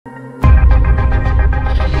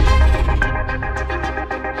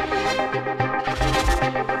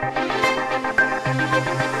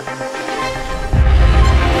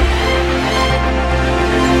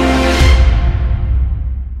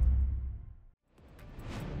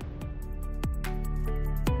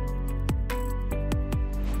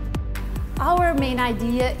Our main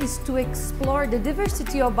idea is to explore the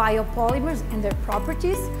diversity of biopolymers and their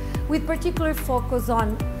properties, with particular focus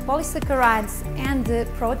on polysaccharides and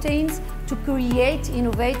proteins, to create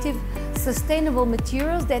innovative, sustainable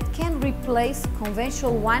materials that can replace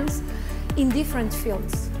conventional ones in different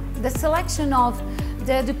fields. The selection of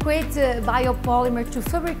the adequate biopolymer to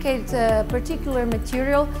fabricate a particular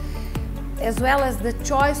material, as well as the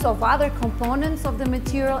choice of other components of the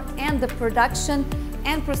material and the production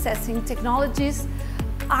and processing technologies,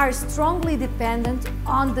 are strongly dependent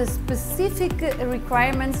on the specific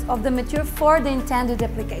requirements of the material for the intended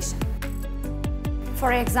application.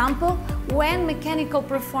 For example, when mechanical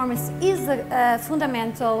performance is a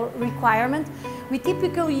fundamental requirement, we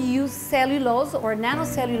typically use cellulose or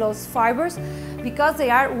nanocellulose fibers because they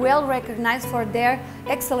are well recognized for their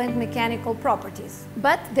excellent mechanical properties.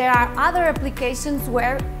 But there are other applications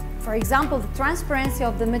where, for example, the transparency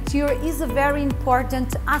of the material is a very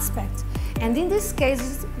important aspect. And in these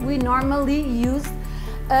cases, we normally use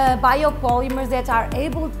biopolymers that are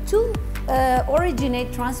able to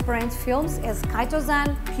originate transparent films as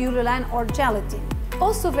chitosan, purelan or gelatin.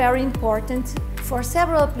 Also very important, for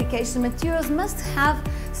several applications, materials must have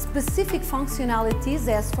specific functionalities,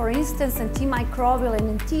 as for instance antimicrobial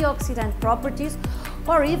and antioxidant properties,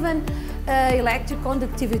 or even electric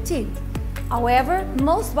conductivity. However,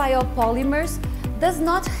 most biopolymers does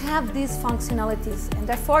not have these functionalities, and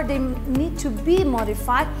therefore they need to be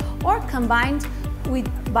modified or combined with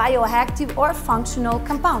bioactive or functional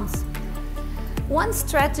compounds. One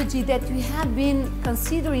strategy that we have been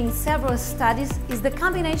considering in several studies is the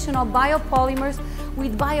combination of biopolymers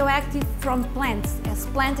with bioactive from plants as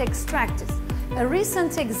plant extracts. A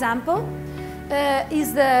recent example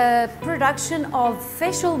is the production of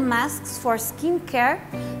facial masks for skin care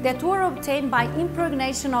that were obtained by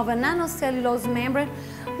impregnation of a nanocellulose membrane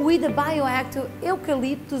with a bioactive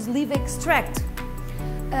eucalyptus leaf extract.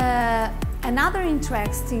 Another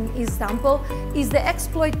interesting example is the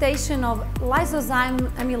exploitation of lysozyme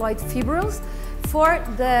amyloid fibrils for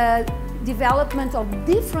the development of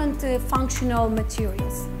different functional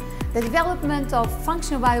materials. The development of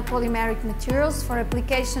functional biopolymeric materials for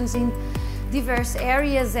applications in diverse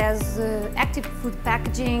areas as active food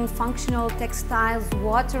packaging, functional textiles,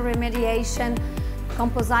 water remediation,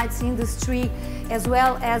 composites industry, as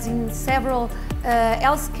well as in several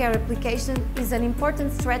healthcare applications, is an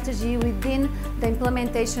important strategy within the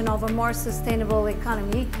implementation of a more sustainable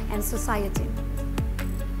economy and society.